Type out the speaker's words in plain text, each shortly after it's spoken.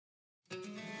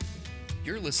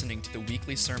You're listening to the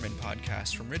weekly sermon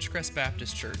podcast from Ridgecrest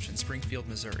Baptist Church in Springfield,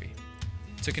 Missouri.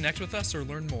 To connect with us or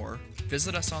learn more,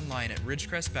 visit us online at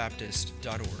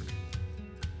ridgecrestbaptist.org.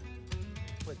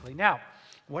 Quickly. Now,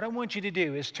 what I want you to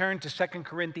do is turn to 2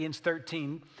 Corinthians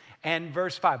 13 and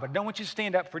verse 5. But I don't want you to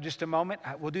stand up for just a moment.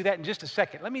 We'll do that in just a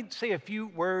second. Let me say a few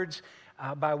words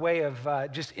by way of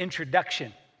just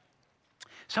introduction.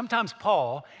 Sometimes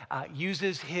Paul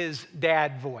uses his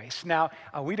dad voice. Now,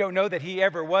 we don't know that he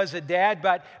ever was a dad,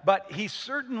 but he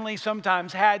certainly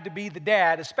sometimes had to be the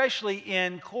dad, especially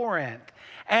in Corinth.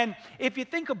 And if you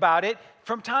think about it,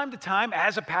 from time to time,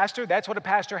 as a pastor, that's what a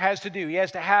pastor has to do. He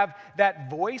has to have that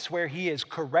voice where he is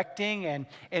correcting and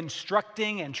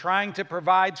instructing and trying to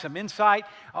provide some insight,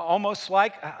 almost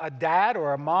like a dad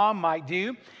or a mom might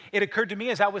do. It occurred to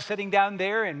me as I was sitting down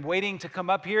there and waiting to come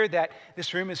up here that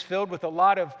this room is filled with a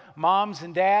lot of moms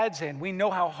and dads, and we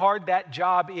know how hard that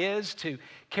job is to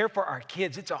care for our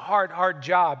kids. It's a hard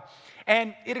job.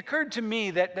 And it occurred to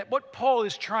me that what Paul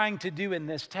is trying to do in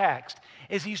this text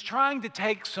is he's trying to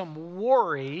take some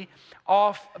worry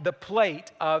off the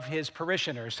plate of his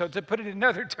parishioners. So to put it in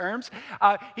other terms,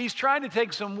 he's trying to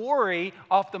take some worry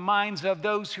off the minds of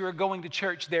those who are going to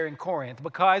church there in Corinth,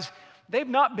 because they've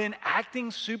not been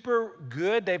acting super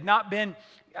good. They've not been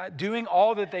doing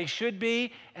all that they should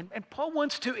be. And Paul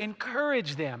wants to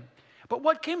encourage them. But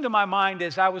what came to my mind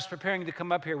as I was preparing to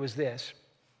come up here was this.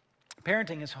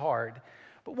 Parenting is hard,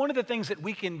 but one of the things that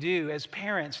we can do as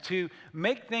parents to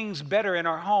make things better in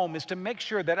our home is to make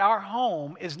sure that our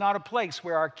home is not a place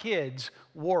where our kids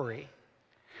worry.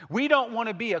 We don't want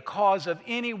to be a cause of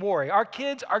any worry. Our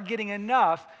kids are getting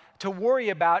enough to worry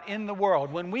about in the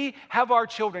world. When we have our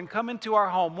children come into our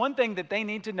home, one thing that they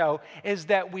need to know is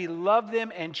that we love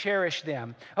them and cherish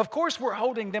them. Of course, we're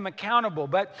holding them accountable,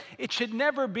 but it should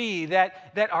never be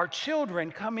that our children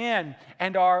come in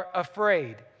and are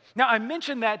afraid. Now, I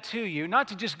mentioned that to you, not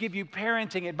to just give you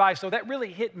parenting advice, though that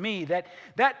really hit me, that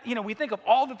we think of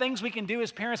all the things we can do as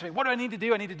parents. I mean, what do I need to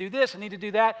do? I need to do this, I need to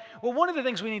do that. Well, one of the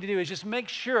things we need to do is just make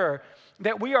sure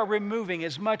that we are removing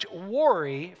as much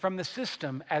worry from the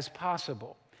system as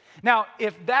possible. Now,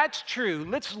 if that's true,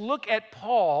 let's look at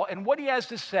Paul and what he has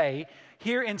to say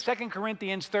here in 2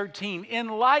 Corinthians 13, in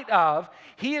light of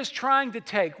he is trying to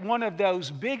take one of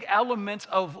those big elements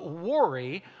of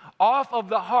worry off of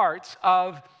the hearts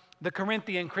of the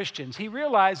Corinthian Christians. He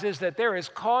realizes that there is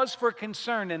cause for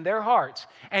concern in their hearts.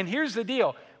 And here's the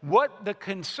deal. What the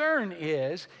concern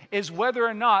is whether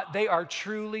or not they are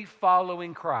truly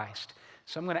following Christ.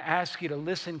 So I'm going to ask you to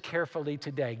listen carefully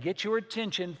today. Get your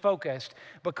attention focused,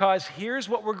 because here's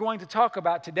what we're going to talk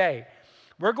about today.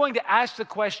 We're going to ask the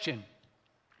question,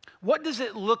 what does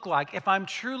it look like if I'm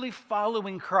truly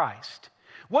following Christ?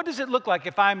 What does it look like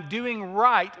if I'm doing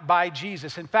right by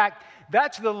Jesus? In fact,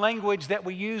 that's the language that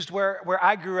we used where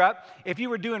I grew up. If you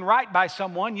were doing right by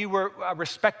someone, you were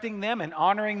respecting them and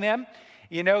honoring them.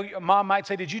 You know, mom might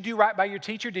say, did you do right by your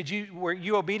teacher? Were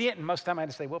you obedient? And most of the time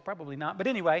I'd say, well, probably not. But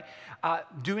anyway,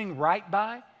 doing right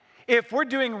by. If we're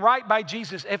doing right by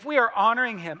Jesus, if we are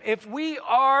honoring him, if we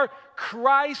are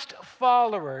Christ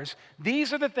followers,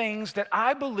 these are the things that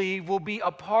I believe will be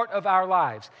a part of our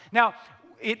lives. Now,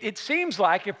 it seems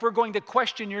like if we're going to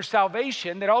question your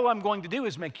salvation, that all I'm going to do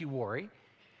is make you worry.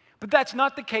 But that's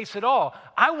not the case at all.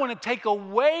 I want to take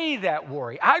away that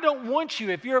worry. I don't want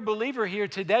you, if you're a believer here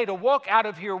today, to walk out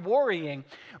of here worrying.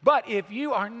 But if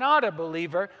you are not a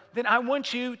believer, then I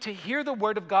want you to hear the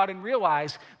word of God and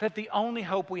realize that the only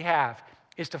hope we have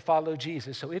is to follow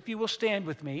Jesus. So if you will stand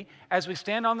with me as we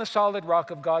stand on the solid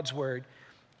rock of God's word,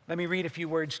 let me read a few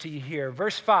words to you here.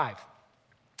 Verse 5.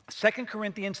 2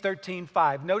 Corinthians 13,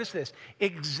 5. Notice this.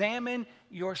 Examine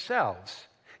yourselves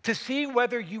to see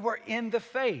whether you are in the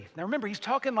faith. Now remember, he's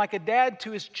talking like a dad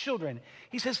to his children.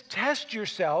 He says, test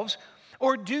yourselves,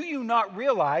 or do you not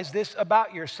realize this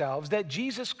about yourselves, that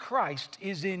Jesus Christ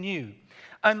is in you,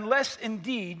 unless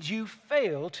indeed you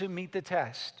fail to meet the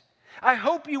test. I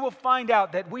hope you will find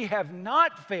out that we have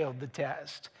not failed the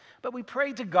test, but we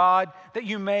pray to God that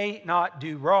you may not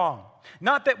do wrong.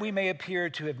 Not that we may appear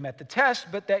to have met the test,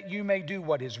 but that you may do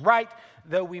what is right,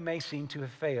 though we may seem to have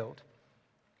failed.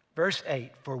 Verse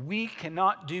 8, for we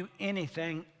cannot do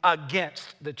anything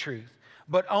against the truth,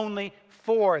 but only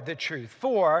for the truth.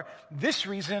 For this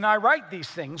reason I write these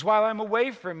things while I'm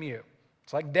away from you.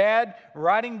 It's like dad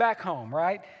riding back home,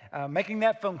 right? Making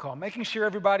that phone call, making sure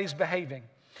everybody's behaving.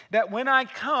 That when I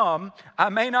come, I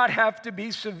may not have to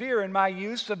be severe in my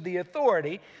use of the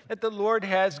authority that the Lord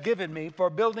has given me for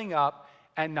building up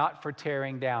and not for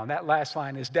tearing down. That last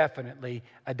line is definitely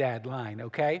a dad line,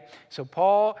 okay? So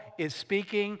Paul is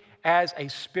speaking as a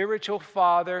spiritual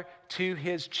father to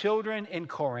his children in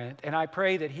Corinth, and I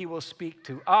pray that he will speak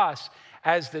to us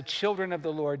as the children of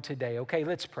the Lord today. Okay,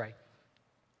 let's pray.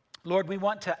 Lord, we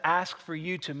want to ask for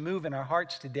you to move in our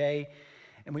hearts today,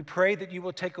 and we pray that you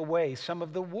will take away some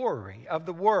of the worry of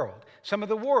the world, some of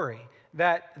the worry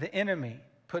that the enemy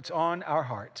puts on our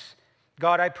hearts.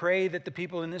 God, I pray that the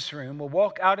people in this room will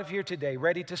walk out of here today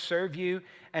ready to serve you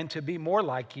and to be more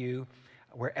like you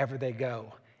wherever they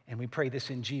go. And we pray this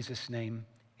in Jesus' name,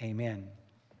 amen.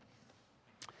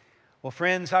 Well,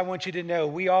 friends, I want you to know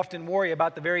we often worry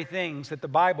about the very things that the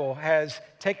Bible has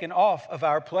taken off of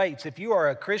our plates. If you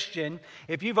are a Christian,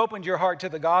 if you've opened your heart to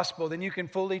the gospel, then you can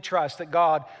fully trust that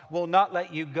God will not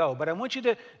let you go. But I want you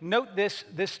to note this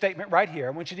statement right here.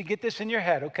 I want you to get this in your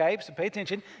head, okay? So pay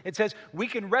attention. It says, we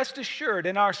can rest assured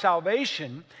in our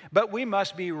salvation, but we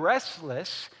must be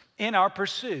restless in our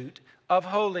pursuit of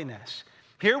holiness.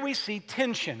 Here we see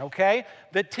tension, okay?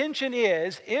 The tension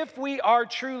is, if we are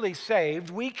truly saved,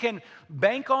 we can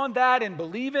bank on that and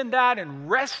believe in that and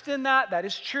rest in that. That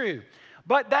is true.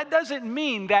 But that doesn't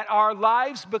mean that our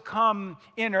lives become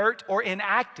inert or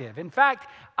inactive. In fact,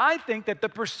 I think that the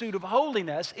pursuit of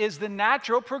holiness is the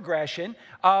natural progression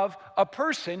of a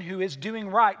person who is doing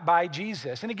right by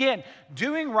Jesus. And again,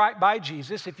 doing right by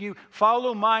Jesus, if you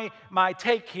follow my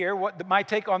take here, my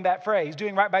take on that phrase,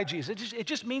 doing right by Jesus, it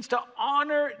just means to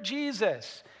honor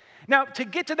Jesus. Now, to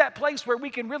get to that place where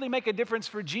we can really make a difference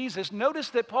for Jesus, notice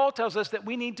that Paul tells us that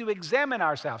we need to examine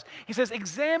ourselves. He says,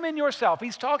 examine yourself.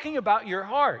 He's talking about your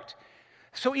heart.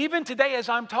 So even today as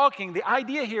I'm talking, the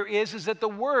idea here is that the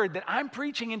word that I'm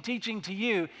preaching and teaching to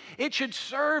you, it should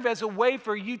serve as a way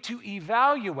for you to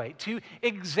evaluate, to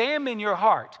examine your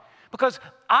heart. Because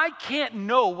I can't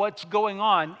know what's going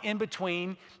on in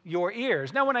between your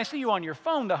ears. Now, when I see you on your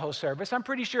phone the whole service, I'm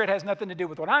pretty sure it has nothing to do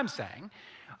with what I'm saying.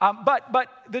 But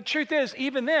the truth is,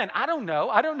 even then, I don't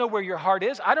know. I don't know where your heart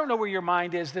is. I don't know where your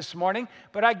mind is this morning.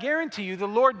 But I guarantee you the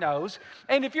Lord knows.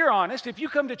 And if you're honest, if you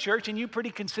come to church and you pretty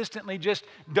consistently just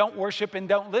don't worship and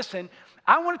don't listen,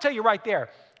 I want to tell you right there,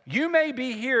 you may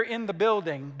be here in the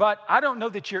building, but I don't know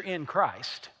that you're in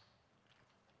Christ.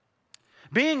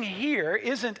 Being here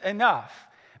isn't enough.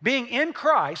 Being in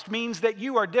Christ means that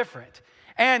you are different.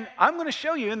 And I'm going to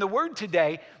show you in the Word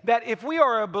today that if we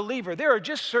are a believer, there are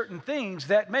just certain things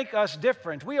that make us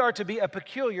different. We are to be a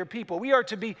peculiar people. We are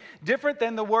to be different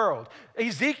than the world.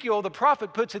 Ezekiel, the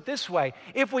prophet, puts it this way.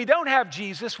 If we don't have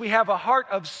Jesus, we have a heart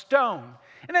of stone.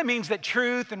 And that means that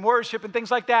truth and worship and things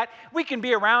like that, we can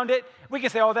be around it. We can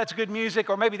say, oh, that's good music,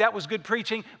 or maybe that was good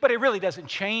preaching, but it really doesn't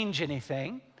change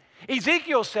anything.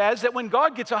 Ezekiel says that when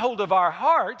God gets a hold of our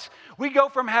hearts, we go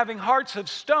from having hearts of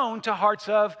stone to hearts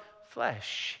of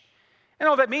flesh. And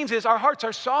all that means is our hearts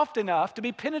are soft enough to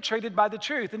be penetrated by the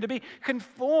truth and to be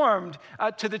conformed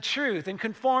to the truth and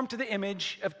conformed to the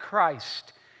image of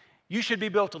Christ. You should be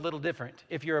built a little different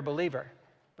if you're a believer.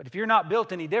 But if you're not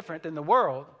built any different than the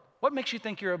world, what makes you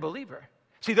think you're a believer?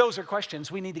 See, those are questions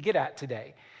we need to get at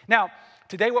today. Now,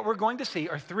 today what we're going to see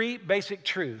are three basic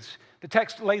truths. The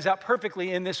text lays out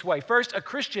perfectly in this way. First, a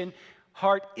Christian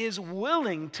heart is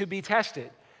willing to be tested.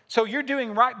 So you're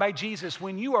doing right by Jesus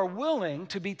when you are willing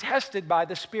to be tested by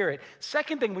the Spirit.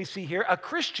 Second thing we see here, a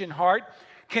Christian heart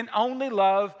can only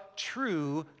love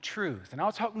true truth. And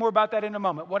I'll talk more about that in a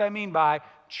moment, what I mean by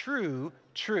true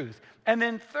truth. And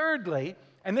then thirdly,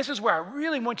 and this is where I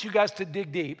really want you guys to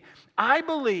dig deep, I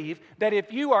believe that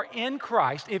if you are in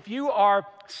Christ, if you are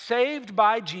saved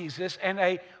by Jesus and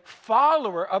a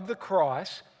follower of the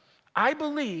cross, I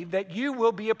believe that you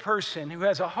will be a person who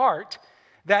has a heart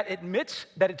that admits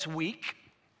that it's weak.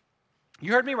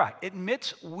 You heard me right.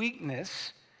 Admits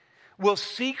weakness, will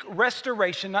seek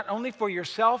restoration not only for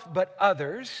yourself but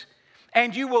others,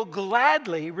 and you will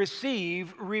gladly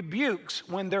receive rebukes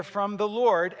when they're from the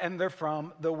Lord and they're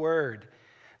from the Word.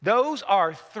 Those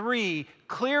are three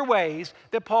clear ways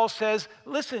that Paul says,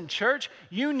 listen, church,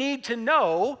 you need to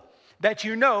know that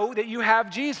you have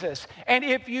Jesus. And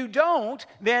if you don't,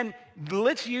 then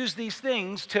let's use these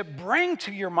things to bring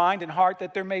to your mind and heart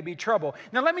that there may be trouble.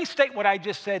 Now, let me state what I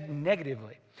just said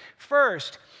negatively.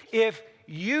 First, if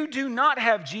you do not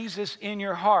have Jesus in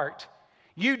your heart,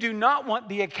 you do not want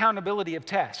the accountability of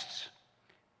tests.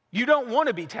 You don't want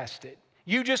to be tested.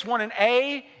 You just want an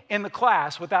A in the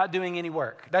class without doing any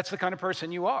work. That's the kind of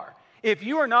person you are. If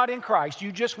you are not in Christ,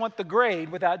 you just want the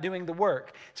grade without doing the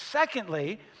work.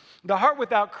 Secondly, the heart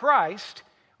without Christ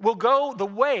will go the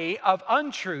way of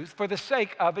untruth for the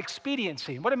sake of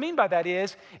expediency. And what I mean by that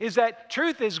is that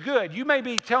truth is good. You may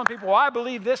be telling people, well, I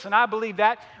believe this and I believe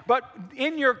that, but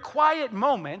in your quiet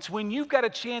moments, when you've got a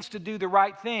chance to do the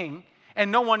right thing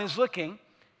and no one is looking,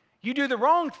 you do the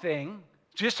wrong thing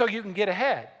just so you can get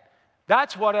ahead.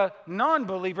 That's what a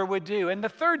non-believer would do. And the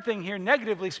third thing here,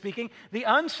 negatively speaking, the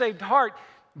unsaved heart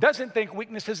doesn't think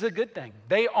weakness is a good thing.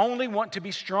 They only want to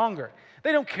be stronger.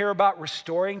 They don't care about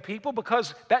restoring people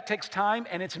because that takes time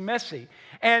and it's messy.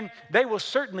 And they will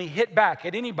certainly hit back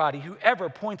at anybody who ever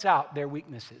points out their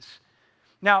weaknesses.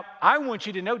 Now, I want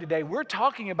you to know today, we're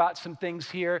talking about some things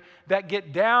here that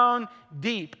get down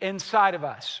deep inside of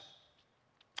us.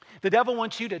 The devil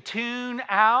wants you to tune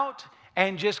out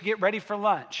and just get ready for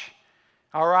lunch.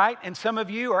 All right? And some of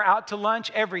you are out to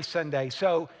lunch every Sunday.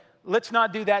 So let's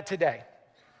not do that today.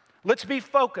 Let's be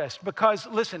focused because,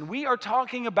 listen, we are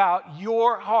talking about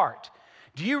your heart.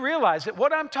 Do you realize that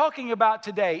what I'm talking about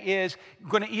today is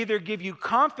going to either give you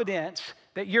confidence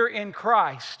that you're in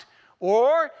Christ,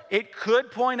 or it could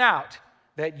point out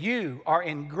that you are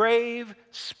in grave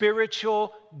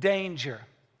spiritual danger.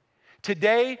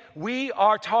 Today, we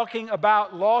are talking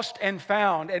about lost and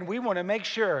found, and we want to make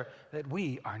sure that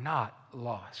we are not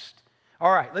lost.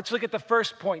 All right, let's look at the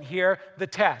first point here, the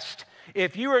test.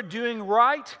 If you are doing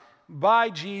right by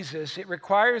Jesus, it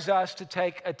requires us to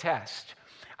take a test.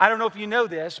 I don't know if you know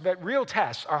this, but real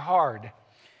tests are hard.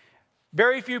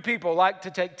 Very few people like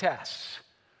to take tests.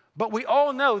 But we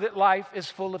all know that life is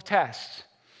full of tests.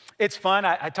 It's fun.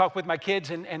 I talk with my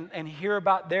kids and hear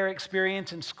about their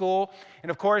experience in school. And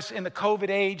of course, in the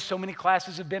COVID age, so many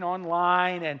classes have been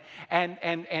online and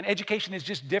education is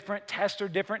just different. Tests are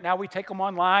different. Now we take them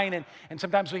online and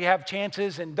sometimes we have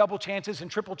chances and double chances and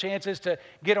triple chances to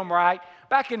get them right.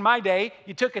 Back in my day,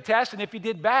 you took a test and if you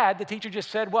did bad, the teacher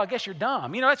just said, well, I guess you're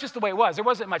dumb. You know, that's just the way it was. There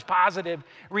wasn't much positive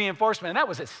reinforcement. And that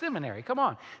was at seminary. Come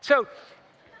on. So,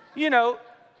 you know,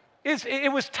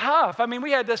 it was tough. I mean,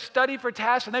 we had to study for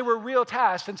tests, and they were real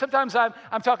tests. And sometimes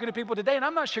I'm talking to people today, and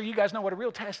I'm not sure you guys know what a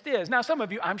real test is. Now, some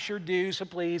of you, I'm sure do, so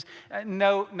please,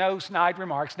 no snide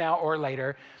remarks now or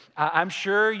later. I'm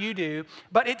sure you do.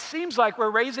 But it seems like we're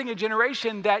raising a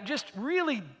generation that just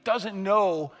really doesn't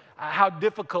know how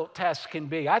difficult tests can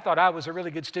be. I thought I was a really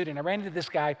good student. I ran into this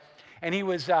guy, and he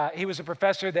was a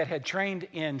professor that had trained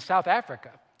in South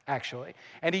Africa, actually.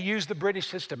 And he used the British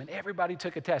system, and everybody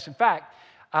took a test. In fact,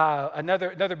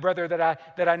 another brother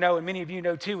that I know, and many of you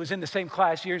know too, was in the same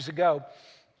class years ago.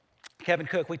 Kevin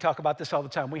Cook, we talk about this all the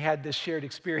time. We had this shared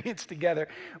experience together.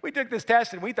 We took this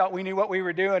test and we thought we knew what we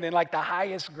were doing, and like the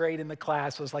highest grade in the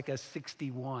class was like a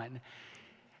 61.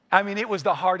 I mean, it was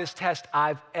the hardest test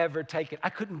I've ever taken. I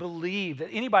couldn't believe that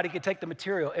anybody could take the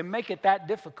material and make it that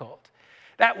difficult.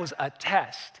 That was a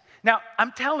test. Now,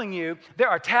 I'm telling you, there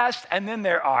are tests and then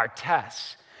there are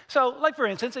tests. So, like for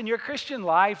instance, in your Christian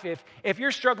life, if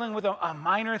you're struggling with a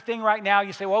minor thing right now,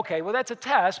 you say, well, okay, well, that's a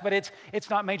test, but it's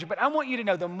not major. But I want you to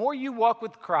know, the more you walk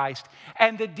with Christ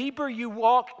and the deeper you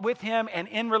walk with Him and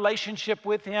in relationship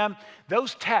with Him,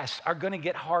 those tests are going to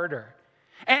get harder.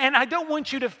 And I don't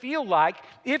want you to feel like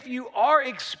if you are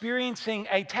experiencing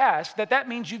a test, that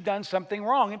means you've done something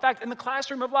wrong. In fact, in the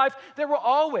classroom of life, there will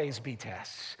always be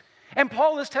tests. And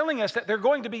Paul is telling us that they're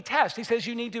going to be tests. He says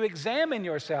you need to examine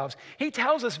yourselves. He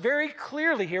tells us very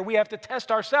clearly here we have to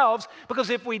test ourselves, because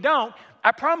if we don't,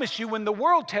 I promise you, when the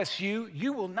world tests you,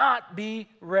 you will not be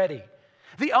ready.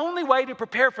 The only way to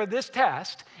prepare for this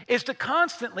test is to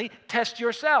constantly test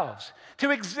yourselves,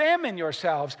 to examine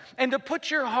yourselves, and to put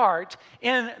your heart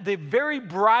in the very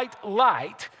bright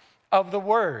light of the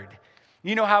Word.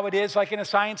 You know how it is, like in a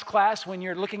science class, when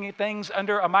you're looking at things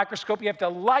under a microscope, you have to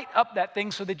light up that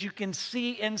thing so that you can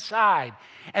see inside.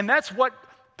 And that's what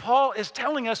Paul is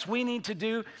telling us we need to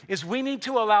do, is we need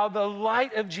to allow the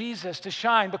light of Jesus to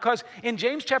shine. Because in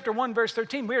James chapter 1, verse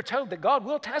 13, we are told that God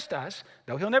will test us.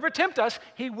 Though He'll never tempt us,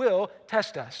 He will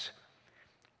test us.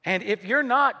 And if you're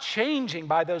not changing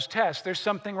by those tests, there's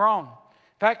something wrong.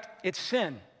 In fact, it's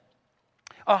sin.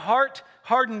 A heart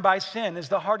hardened by sin is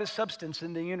the hardest substance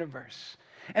in the universe.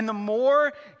 And the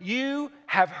more you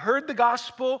have heard the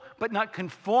gospel but not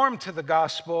conformed to the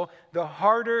gospel, the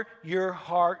harder your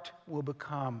heart will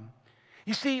become.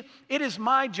 You see, it is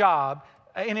my job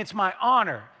and it's my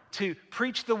honor to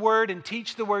preach the word and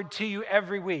teach the word to you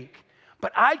every week.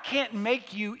 But I can't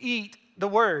make you eat the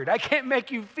word. I can't make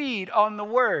you feed on the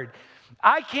word.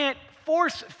 I can't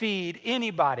force feed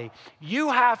anybody.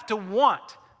 You have to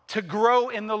want to grow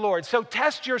in the Lord. So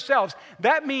test yourselves.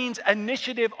 That means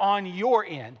initiative on your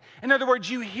end. In other words,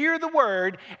 you hear the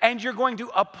word and you're going to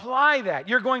apply that.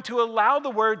 You're going to allow the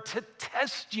word to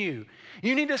test you.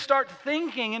 You need to start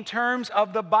thinking in terms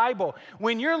of the Bible.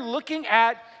 When you're looking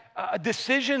at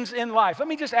decisions in life, let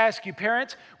me just ask you,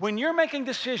 parents, when you're making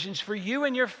decisions for you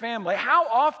and your family, how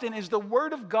often is the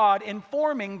Word of God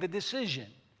informing the decision?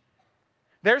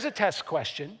 There's a test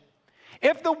question.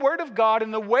 If the Word of God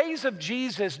and the ways of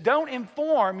Jesus don't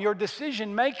inform your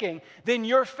decision making, then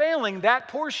you're failing that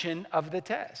portion of the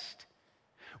test.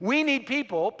 We need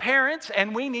people, parents,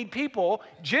 and we need people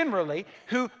generally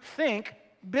who think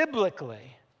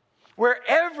biblically, where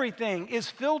everything is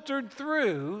filtered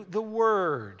through the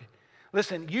Word.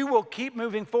 Listen, you will keep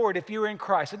moving forward if you're in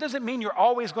Christ. It doesn't mean you're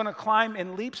always going to climb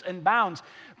in leaps and bounds,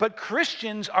 but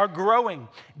Christians are growing.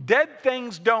 Dead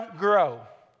things don't grow.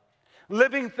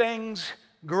 Living things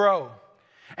grow.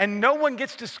 And no one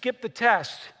gets to skip the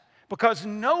test because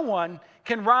no one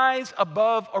can rise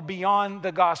above or beyond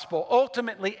the gospel.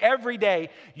 Ultimately, every day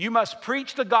you must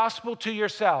preach the gospel to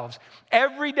yourselves.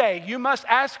 Every day you must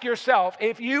ask yourself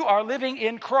if you are living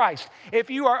in Christ,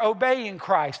 if you are obeying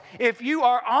Christ, if you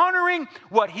are honoring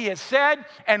what He has said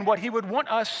and what He would want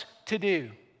us to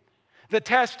do. The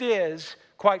test is,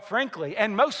 quite frankly,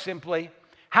 and most simply,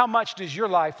 how much does your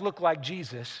life look like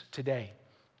Jesus today?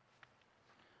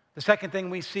 The second thing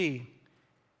we see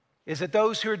is that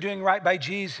those who are doing right by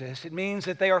Jesus, it means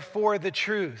that they are for the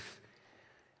truth.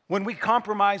 When we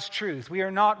compromise truth, we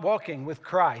are not walking with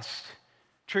Christ.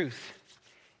 Truth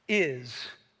is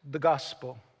the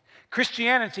gospel.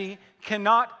 Christianity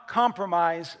cannot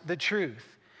compromise the truth.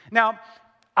 Now,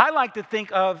 I like to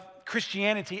think of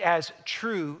Christianity as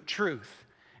true truth.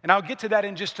 And I'll get to that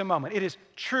in just a moment. It is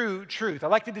true truth. I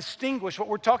like to distinguish what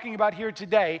we're talking about here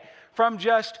today from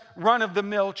just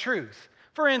run-of-the-mill truth.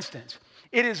 For instance,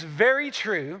 it is very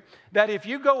true that if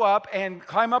you go up and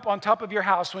climb up on top of your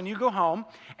house when you go home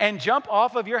and jump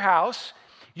off of your house,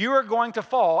 you are going to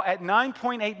fall at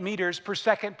 9.8 meters per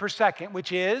second,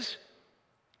 which is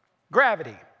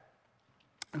gravity.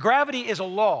 Gravity is a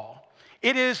law.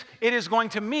 It is going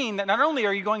to mean that not only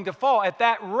are you going to fall at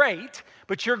that rate,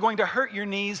 but you're going to hurt your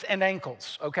knees and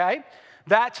ankles, okay?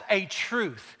 That's a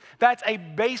truth. That's a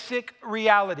basic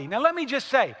reality. Now, let me just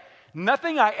say,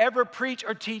 nothing I ever preach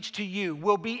or teach to you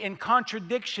will be in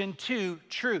contradiction to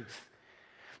truth.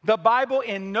 The Bible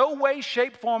in no way,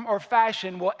 shape, form, or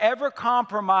fashion will ever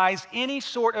compromise any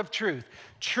sort of truth.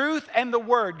 Truth and the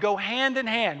Word go hand in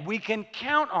hand. We can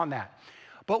count on that.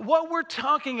 But what we're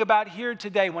talking about here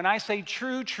today, when I say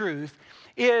true truth,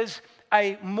 is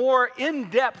a more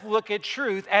in-depth look at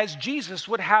truth as Jesus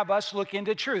would have us look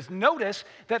into truth. Notice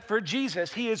that for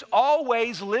Jesus, He is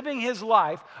always living His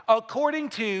life according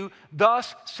to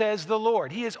thus says the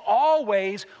Lord. He is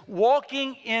always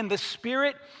walking in the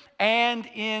Spirit and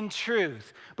in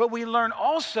truth. But we learn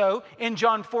also in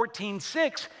John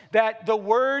 14:6 that the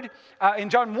Word, in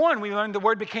John 1, we learn the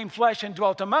Word became flesh and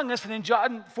dwelt among us. And in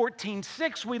John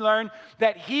 14:6, we learn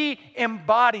that He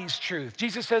embodies truth.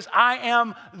 Jesus says, I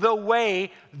am the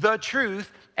way, the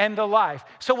truth, and the life.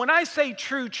 So when I say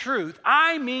true truth,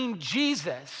 I mean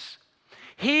Jesus.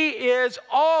 He is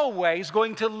always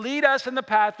going to lead us in the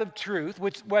path of truth,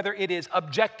 which whether it is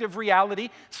objective reality,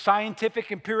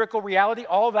 scientific, empirical reality,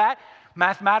 all that,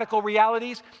 mathematical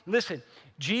realities. Listen,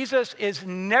 Jesus is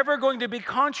never going to be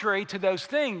contrary to those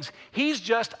things. He's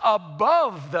just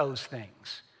above those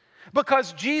things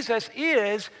because Jesus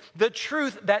is the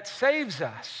truth that saves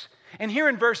us. And here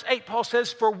in verse 8, Paul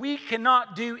says, for we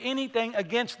cannot do anything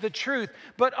against the truth,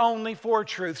 but only for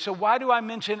truth. So why do I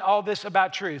mention all this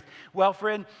about truth? Well,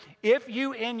 friend, if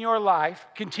you in your life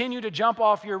continue to jump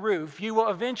off your roof, you will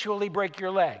eventually break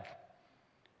your leg.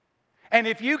 And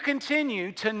if you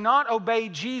continue to not obey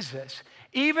Jesus,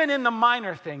 even in the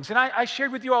minor things, and I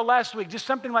shared with you all last week, just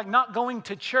something like not going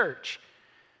to church.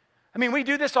 I mean, we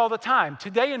do this all the time.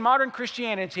 Today in modern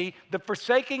Christianity, the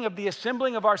forsaking of the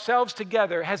assembling of ourselves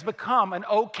together has become an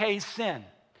okay sin.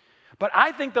 But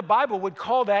I think the Bible would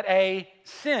call that a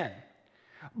sin.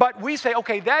 But we say,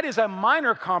 okay, that is a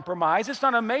minor compromise. It's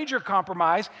not a major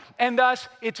compromise, and thus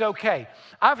it's okay.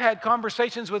 I've had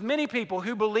conversations with many people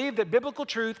who believe that biblical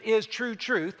truth is true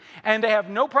truth, and they have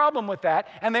no problem with that,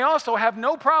 and they also have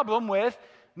no problem with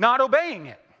not obeying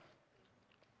it.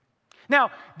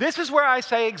 Now, this is where I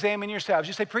say examine yourselves.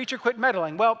 You say, preacher, quit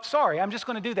meddling. Well, sorry, I'm just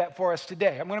going to do that for us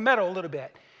today. I'm going to meddle a little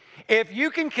bit. If you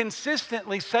can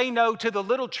consistently say no to the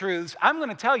little truths, I'm going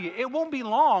to tell you, it won't be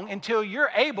long until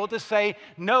you're able to say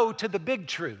no to the big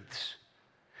truths.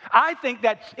 I think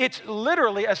that it's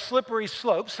literally a slippery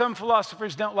slope. Some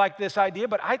philosophers don't like this idea,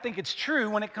 but I think it's true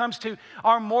when it comes to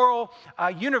our moral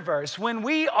universe. When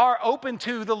we are open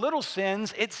to the little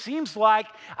sins, it seems like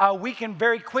we can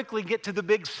very quickly get to the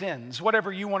big sins,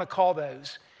 whatever you want to call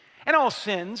those. And all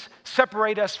sins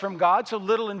separate us from God, so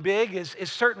little and big is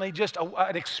certainly just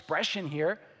an expression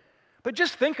here. But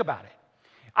just think about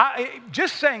it.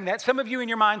 Just saying that, some of you in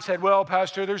your mind said, well,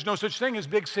 Pastor, there's no such thing as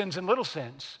big sins and little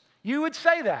sins. You would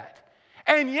say that.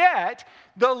 And yet,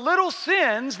 the little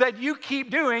sins that you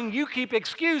keep doing, you keep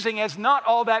excusing as not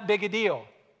all that big a deal.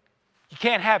 You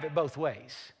can't have it both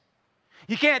ways.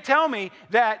 You can't tell me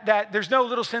that there's no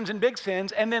little sins and big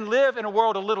sins and then live in a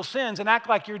world of little sins and act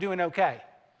like you're doing okay.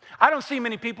 I don't see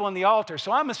many people in the altar,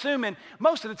 so I'm assuming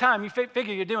most of the time you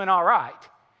figure you're doing all right.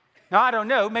 Now, I don't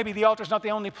know, maybe the altar's not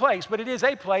the only place, but it is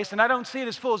a place, and I don't see it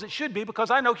as full as it should be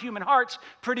because I know human hearts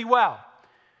pretty well.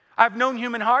 I've known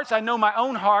human hearts. I know my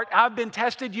own heart. I've been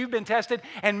tested. You've been tested.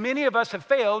 And many of us have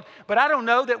failed, but I don't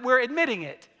know that we're admitting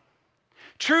it.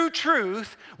 True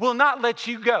truth will not let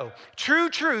you go. True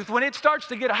truth, when it starts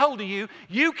to get a hold of you,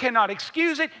 you cannot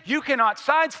excuse it. You cannot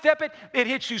sidestep it. It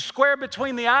hits you square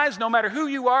between the eyes no matter who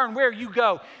you are and where you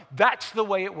go. That's the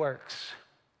way it works.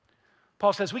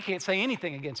 Paul says we can't say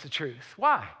anything against the truth.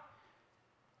 Why?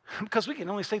 Because we can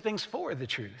only say things for the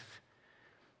truth.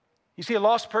 You see, a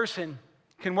lost person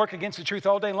can work against the truth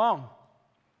all day long.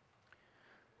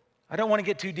 I don't want to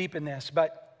get too deep in this,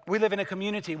 but we live in a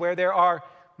community where there are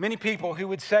many people who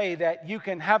would say that you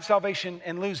can have salvation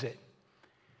and lose it.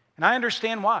 And I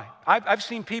understand why. I've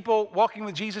seen people walking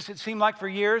with Jesus, it seemed like for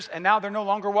years, and now they're no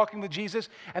longer walking with Jesus.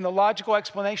 And the logical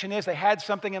explanation is they had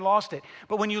something and lost it.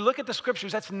 But when you look at the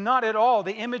scriptures, that's not at all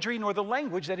the imagery nor the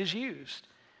language that is used.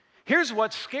 Here's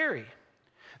what's scary.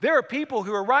 There are people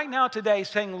who are right now today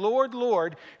saying, Lord,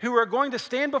 Lord, who are going to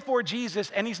stand before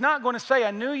Jesus, and he's not going to say,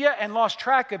 I knew you and lost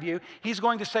track of you. He's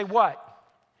going to say what?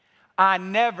 I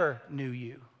never knew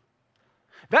you.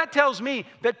 That tells me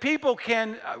that people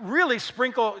can really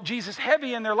sprinkle Jesus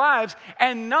heavy in their lives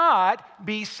and not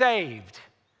be saved.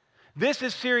 This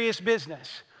is serious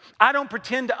business. I don't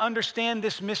pretend to understand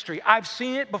this mystery. I've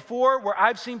seen it before where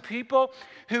I've seen people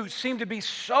who seem to be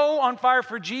so on fire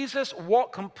for Jesus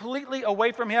walk completely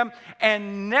away from him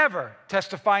and never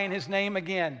testify in his name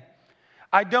again.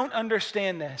 I don't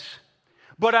understand this,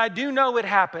 but I do know it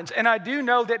happens, and I do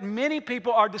know that many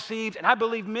people are deceived, and I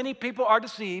believe many people are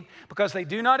deceived because they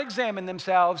do not examine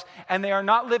themselves and they are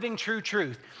not living true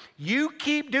truth. You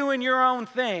keep doing your own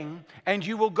thing and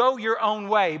you will go your own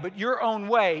way, but your own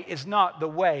way is not the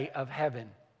way of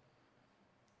heaven.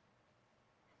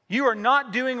 You are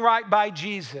not doing right by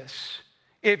Jesus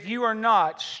if you are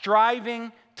not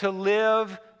striving to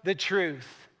live the truth.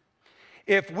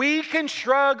 If we can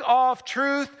shrug off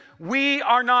truth, we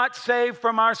are not saved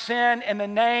from our sin in the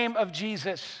name of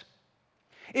Jesus.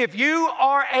 If you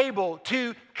are able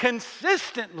to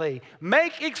consistently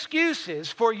make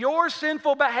excuses for your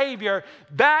sinful behavior,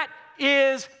 that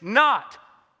is not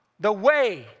the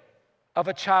way of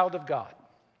a child of God.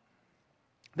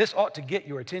 This ought to get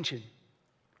your attention.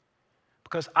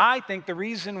 Because I think the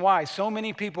reason why so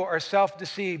many people are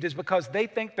self-deceived is because they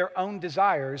think their own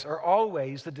desires are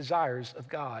always the desires of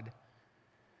God.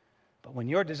 But when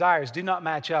your desires do not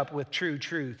match up with true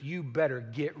truth, you better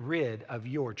get rid of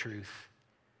your truth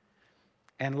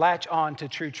and latch on to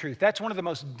true truth. That's one of the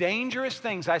most dangerous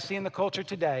things I see in the culture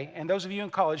today, and those of you in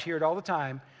college hear it all the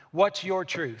time. What's your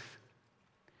truth?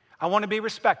 I want to be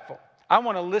respectful. I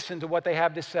want to listen to what they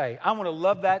have to say. I want to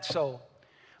love that soul.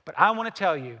 But I want to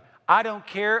tell you, I don't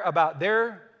care about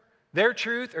their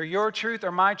truth or your truth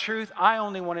or my truth. I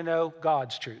only want to know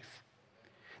God's truth.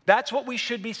 That's what we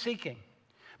should be seeking.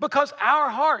 Because our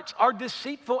hearts are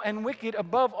deceitful and wicked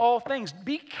above all things.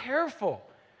 Be careful.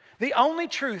 The only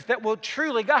truth that will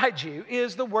truly guide you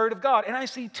is the Word of God. And I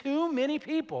see too many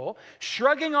people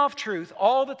shrugging off truth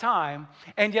all the time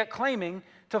and yet claiming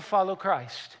to follow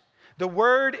Christ. The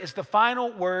Word is the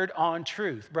final word on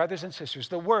truth, brothers and sisters.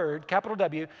 The Word, capital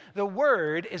W, the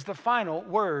Word is the final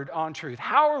word on truth.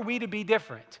 How are we to be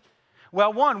different?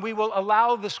 Well, one, we will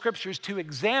allow the Scriptures to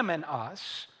examine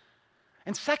us.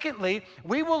 And secondly,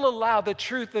 we will allow the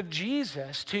truth of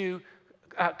Jesus to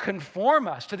conform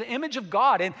us to the image of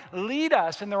God and lead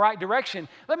us in the right direction.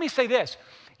 Let me say this.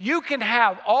 You can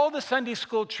have all the Sunday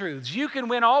school truths. You can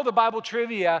win all the Bible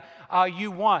trivia you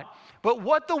want. But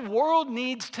what the world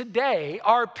needs today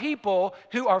are people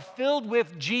who are filled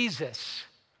with Jesus.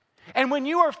 And when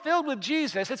you are filled with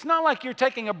Jesus, it's not like you're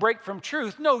taking a break from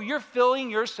truth. No, you're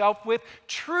filling yourself with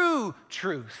true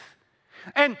truth.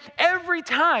 And every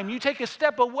time you take a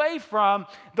step away from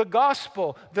the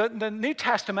gospel, the New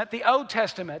Testament, the Old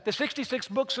Testament, the 66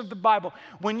 books of the Bible,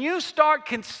 when you start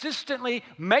consistently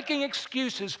making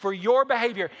excuses for your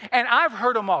behavior, and I've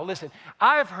heard them all. Listen,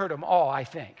 I've heard them all, I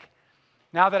think.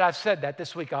 Now that I've said that,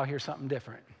 this week I'll hear something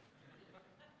different.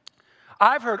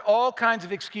 I've heard all kinds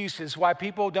of excuses why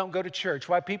people don't go to church,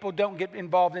 why people don't get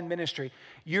involved in ministry.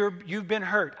 You've been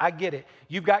hurt. I get it.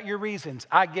 You've got your reasons.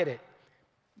 I get it.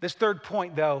 This third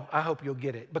point, though, I hope you'll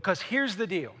get it. Because here's the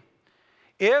deal.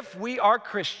 If we are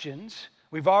Christians,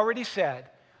 we've already said,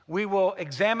 we will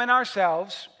examine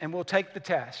ourselves and we'll take the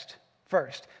test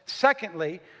first.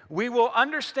 Secondly, we will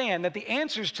understand that the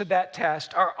answers to that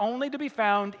test are only to be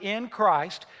found in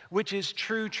Christ, which is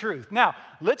true truth. Now,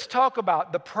 let's talk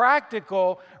about the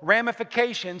practical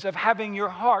ramifications of having your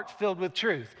heart filled with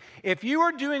truth. If you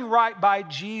are doing right by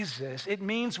Jesus, it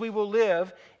means we will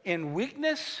live in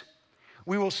weakness,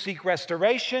 we will seek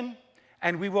restoration,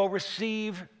 and we will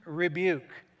receive rebuke.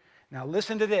 Now,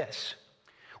 listen to this.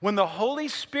 When the Holy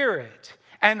Spirit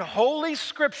and Holy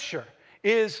Scripture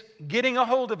is getting a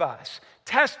hold of us,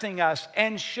 testing us,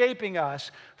 and shaping us,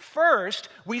 first,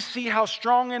 we see how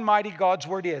strong and mighty God's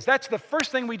Word is. That's the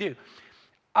first thing we do.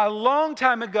 A long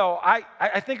time ago,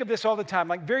 I think of this all the time,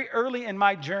 like very early in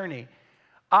my journey,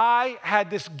 I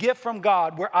had this gift from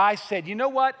God where I said, you know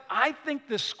what? I think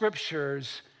the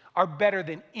Scriptures are better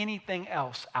than anything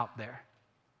else out there.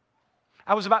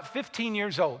 I was about 15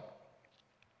 years old.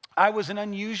 I was an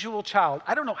unusual child.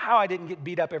 I don't know how I didn't get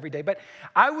beat up every day, but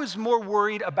I was more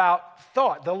worried about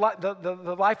thought, the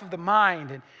life of the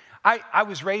mind. And I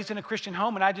was raised in a Christian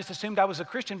home, and I just assumed I was a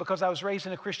Christian because I was raised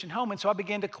in a Christian home. And so I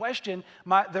began to question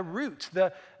the roots,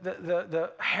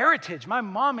 the heritage my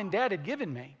mom and dad had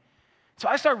given me. So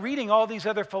I started reading all these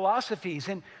other philosophies,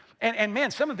 and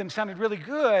man, some of them sounded really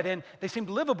good, and they seemed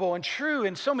livable and true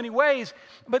in so many ways.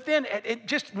 But then at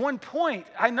just one point,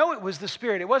 I know it was the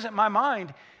Spirit. It wasn't my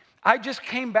mind. I just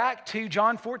came back to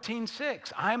John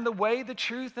 14:6. I am the way, the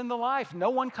truth, and the life. No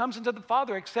one comes into the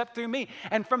Father except through me.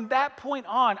 And from that point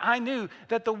on, I knew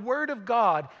that the Word of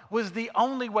God was the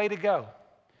only way to go.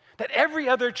 That every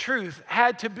other truth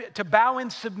had to bow in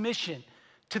submission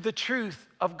to the truth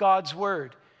of God's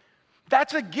Word.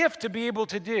 That's a gift to be able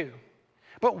to do.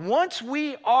 But once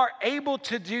we are able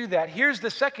to do that, here's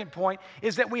the second point,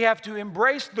 is that we have to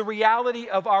embrace the reality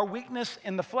of our weakness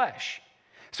in the flesh.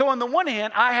 So on the one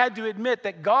hand, I had to admit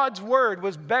that God's Word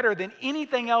was better than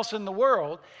anything else in the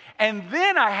world. And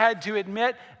then I had to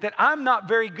admit that I'm not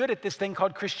very good at this thing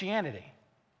called Christianity.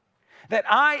 That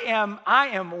I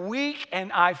am weak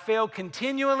and I fail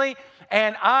continually,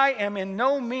 and I am in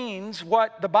no means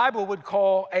what the Bible would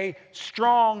call a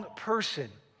strong person.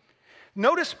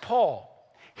 Notice Paul.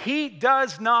 He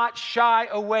does not shy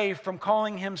away from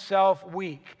calling himself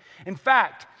weak. In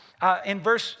fact, in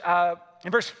verse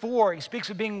 4, he speaks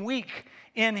of being weak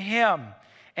in him.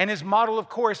 And his model, of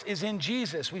course, is in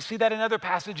Jesus. We see that in other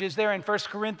passages there in 1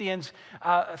 Corinthians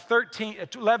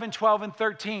 11, 12, and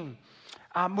 13.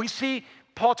 We see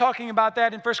Paul talking about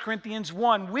that in 1 Corinthians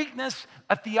 1. Weakness,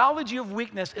 a theology of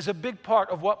weakness is a big part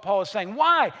of what Paul is saying.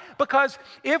 Why? Because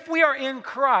if we are in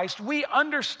Christ, we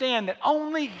understand that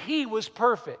only He was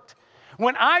perfect.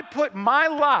 When I put my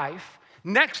life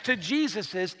next to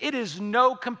Jesus's, it is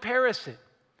no comparison.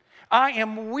 I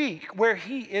am weak where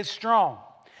He is strong.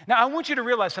 Now, I want you to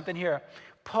realize something here.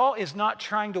 Paul is not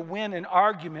trying to win an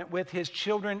argument with his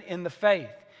children in the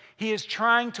faith. He is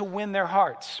trying to win their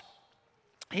hearts.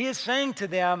 He is saying to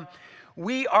them,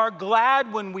 we are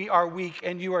glad when we are weak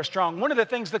and you are strong. One of the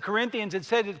things the Corinthians had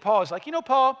said to Paul is like, you know,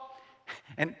 Paul,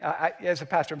 and as a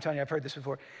pastor, I'm telling you, I've heard this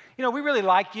before. You know, we really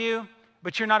like you,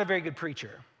 but you're not a very good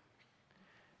preacher.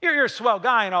 You're a swell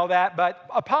guy and all that, but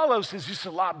Apollos is just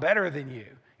a lot better than you.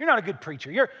 You're not a good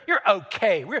preacher. You're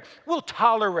okay. We'll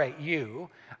tolerate you,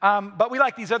 but we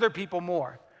like these other people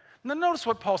more. Now, notice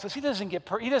what Paul says. He doesn't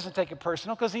take it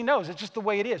personal because he knows it's just the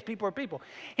way it is. People are people.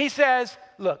 He says,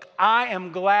 look, I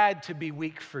am glad to be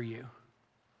weak for you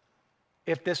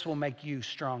if this will make you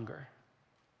stronger.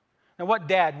 Now, what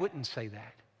dad wouldn't say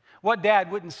that? What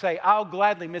dad wouldn't say, I'll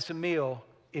gladly miss a meal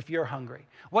if you're hungry?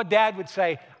 What dad would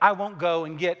say, I won't go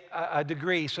and get a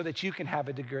degree so that you can have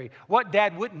a degree? What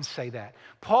dad wouldn't say that?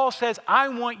 Paul says, I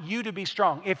want you to be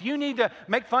strong. If you need to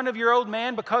make fun of your old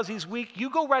man because he's weak, you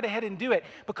go right ahead and do it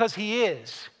because he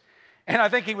is. And I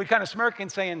think he would kind of smirk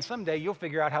and say, and someday you'll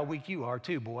figure out how weak you are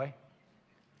too, boy.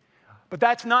 But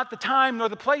that's not the time nor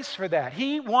the place for that.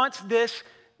 He wants this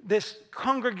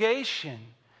congregation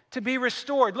to be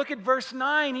restored. Look at verse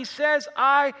 9. He says,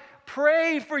 I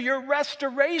pray for your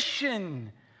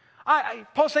restoration.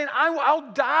 Paul's saying,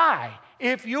 I'll die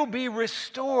if you'll be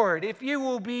restored, if you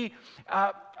will be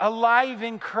alive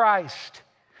in Christ.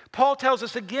 Paul tells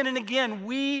us again and again,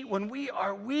 when we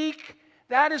are weak,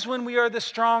 that is when we are the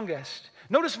strongest.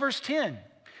 Notice verse 10.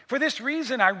 For this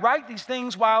reason, I write these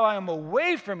things while I am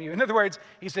away from you. In other words,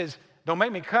 he says, don't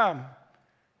make me come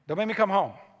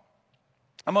home.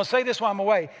 I'm going to say this while I'm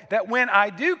away, that when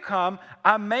I do come,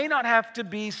 I may not have to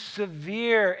be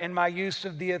severe in my use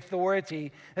of the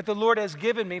authority that the Lord has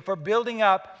given me for building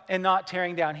up and not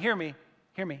tearing down. Hear me.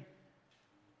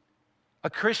 A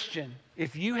Christian,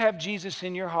 if you have Jesus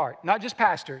in your heart, not just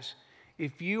pastors,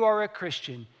 if you are a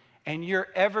Christian, and you're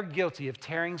ever guilty of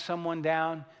tearing someone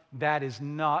down, that is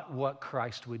not what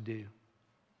Christ would do.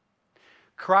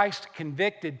 Christ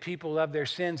convicted people of their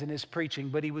sins in his preaching,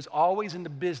 but he was always in the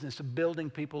business of building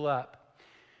people up.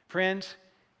 Friends,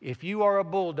 if you are a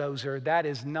bulldozer, that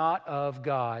is not of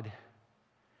God.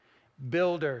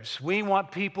 Builders. We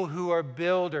want people who are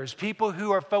builders, people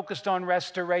who are focused on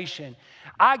restoration.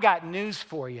 I got news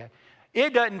for you.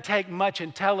 It doesn't take much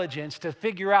intelligence to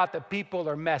figure out that people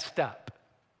are messed up.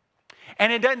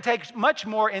 And it doesn't take much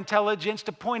more intelligence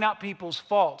to point out people's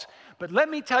faults. But let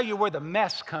me tell you where the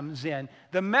mess comes in.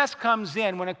 The mess comes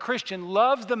in when a Christian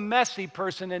loves the messy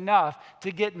person enough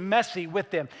to get messy with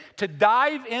them, to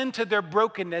dive into their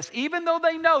brokenness, even though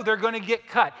they know they're going to get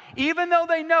cut, even though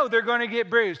they know they're going to get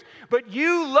bruised. But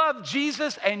you love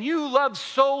Jesus and you love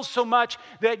souls so much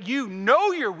that you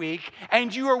know you're weak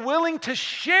and you are willing to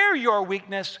share your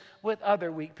weakness with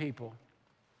other weak people.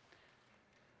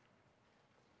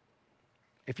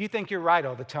 If you think you're right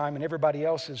all the time and everybody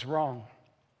else is wrong,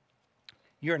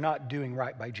 you're not doing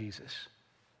right by Jesus.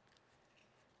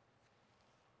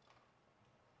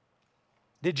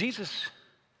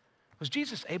 Was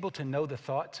Jesus able to know the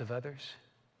thoughts of others?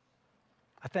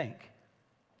 I think.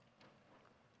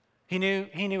 He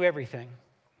knew everything.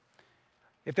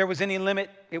 If there was any limit,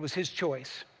 it was his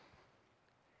choice.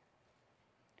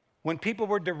 When people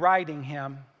were deriding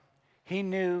him, he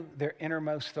knew their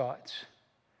innermost thoughts,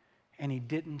 and he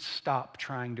didn't stop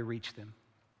trying to reach them.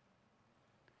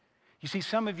 You see,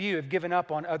 some of you have given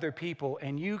up on other people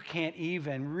and you can't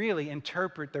even really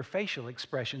interpret their facial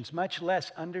expressions, much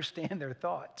less understand their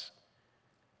thoughts.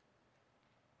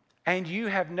 And you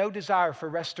have no desire for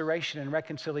restoration and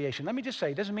reconciliation. Let me just say,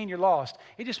 it doesn't mean you're lost.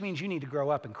 It just means you need to grow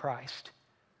up in Christ.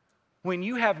 When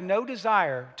you have no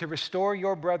desire to restore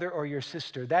your brother or your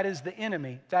sister, that is the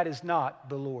enemy, that is not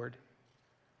the Lord.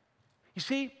 You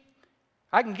see,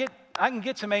 I can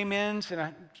get some amens, and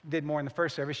I did more in the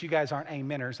first service. You guys aren't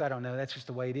ameners. I don't know. That's just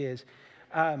the way it is.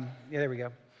 Yeah, there we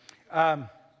go.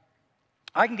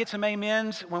 I can get some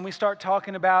amens when we start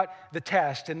talking about the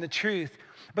test and the truth.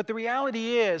 But the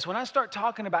reality is, when I start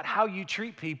talking about how you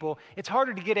treat people, it's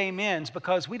harder to get amens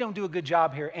because we don't do a good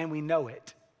job here, and we know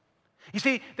it. You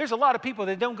see, there's a lot of people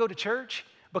that don't go to church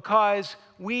because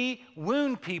we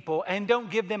wound people and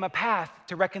don't give them a path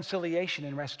to reconciliation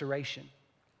and restoration.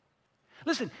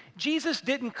 Listen, Jesus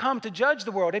didn't come to judge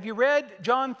the world. Have you read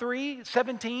John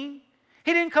 3:17?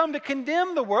 He didn't come to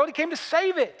condemn the world. He came to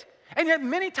save it. And yet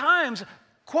many times,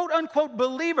 quote unquote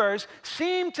believers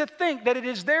seem to think that it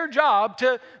is their job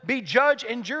to be judge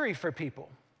and jury for people.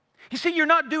 You see, you're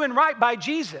not doing right by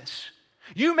Jesus.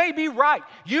 You may be right.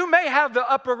 You may have the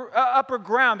upper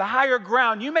ground, the higher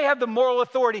ground. You may have the moral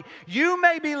authority. You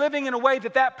may be living in a way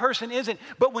that that person isn't.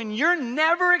 But when you're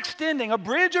never extending a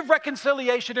bridge of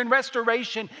reconciliation and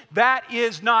restoration, that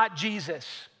is not Jesus.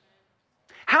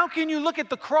 How can you look at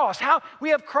the cross?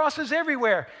 We have crosses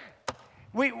everywhere.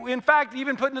 We, in fact,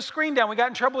 even putting the screen down, we got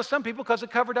in trouble with some people because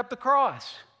it covered up the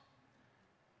cross.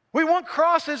 We want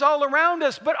crosses all around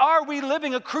us, but are we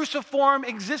living a cruciform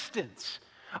existence?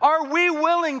 Are we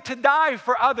willing to die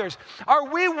for others? Are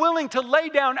we willing to lay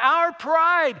down our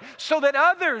pride so that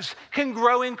others can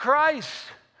grow in Christ?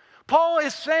 Paul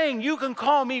is saying, you can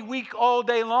call me weak all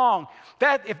day long.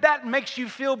 If that makes you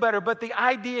feel better, but the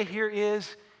idea here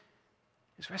is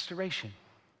restoration.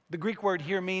 The Greek word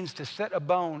here means to set a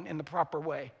bone in the proper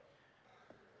way.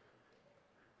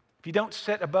 If you don't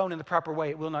set a bone in the proper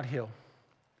way, it will not heal.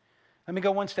 Let me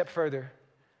go one step further.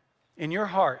 In your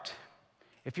heart,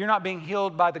 if you're not being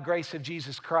healed by the grace of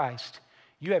Jesus Christ,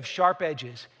 you have sharp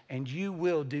edges and you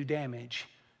will do damage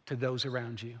to those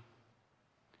around you.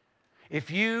 If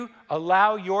you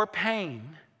allow your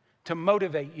pain to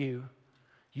motivate you,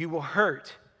 you will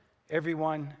hurt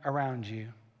everyone around you.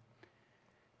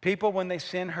 People, when they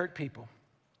sin, hurt people.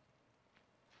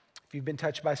 If you've been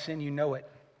touched by sin, you know it.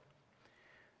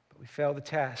 But we fail the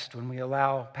test when we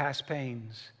allow past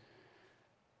pains.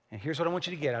 And here's what I want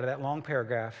you to get out of that long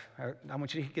paragraph. I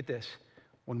want you to get this.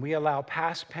 When we allow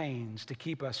past pains to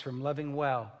keep us from loving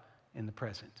well in the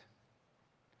present.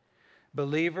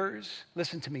 Believers,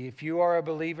 listen to me. If you are a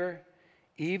believer,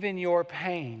 even your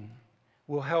pain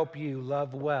will help you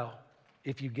love well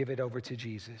if you give it over to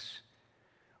Jesus.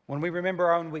 When we remember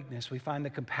our own weakness, we find the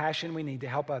compassion we need to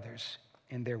help others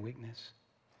in their weakness.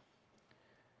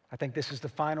 I think this is the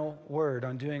final word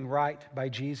on doing right by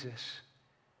Jesus.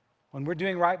 When we're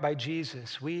doing right by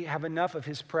Jesus, we have enough of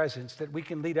his presence that we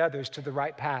can lead others to the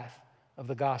right path of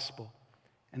the gospel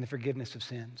and the forgiveness of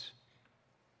sins.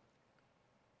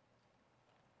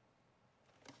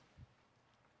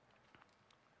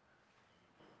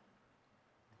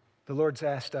 The Lord's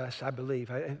asked us, I believe,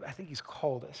 I think he's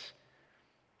called us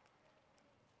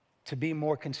to be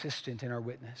more consistent in our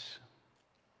witness.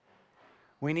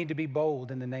 We need to be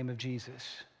bold in the name of Jesus.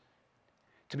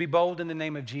 To be bold in the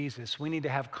name of Jesus, we need to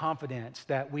have confidence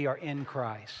that we are in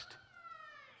Christ.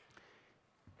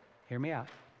 Hear me out.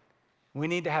 We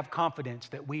need to have confidence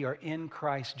that we are in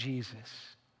Christ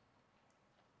Jesus.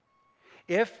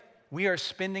 If we are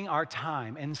spending our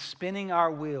time and spinning our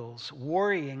wheels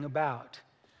worrying about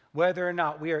whether or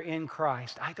not we are in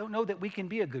Christ, I don't know that we can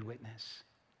be a good witness.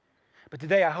 But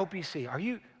today I hope you see, are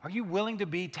you willing to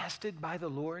be tested by the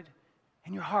Lord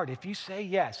in your heart? If you say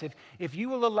yes, if you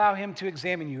will allow him to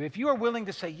examine you, if you are willing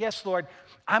to say, yes, Lord,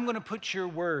 I'm going to put your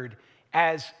word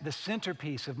as the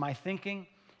centerpiece of my thinking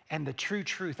and the true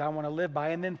truth I want to live by.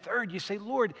 And then third, you say,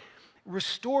 Lord,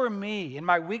 restore me in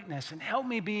my weakness and help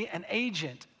me be an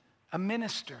agent, a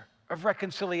minister of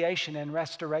reconciliation and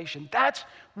restoration. That's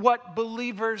what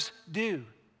believers do.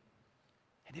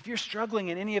 And if you're struggling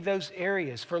in any of those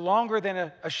areas for longer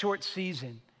than a short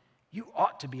season, you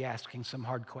ought to be asking some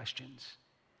hard questions.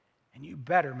 And you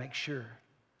better make sure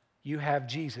you have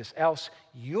Jesus, else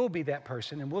you'll be that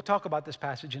person, and we'll talk about this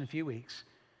passage in a few weeks,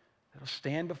 that'll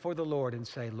stand before the Lord and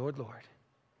say, Lord, Lord.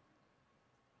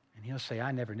 And he'll say,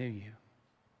 I never knew you.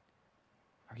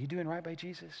 Are you doing right by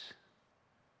Jesus?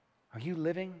 Are you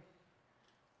living?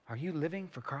 Are you living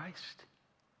for Christ?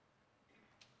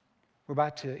 We're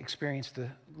about to experience the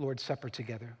Lord's Supper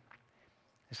together.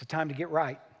 It's the time to get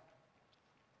right.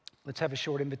 Let's have a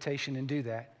short invitation and do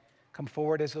that. Come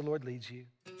forward as the Lord leads you.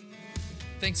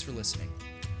 Thanks for listening.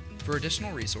 For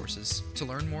additional resources, to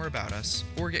learn more about us,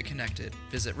 or get connected,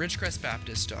 visit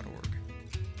ridgecrestbaptist.org.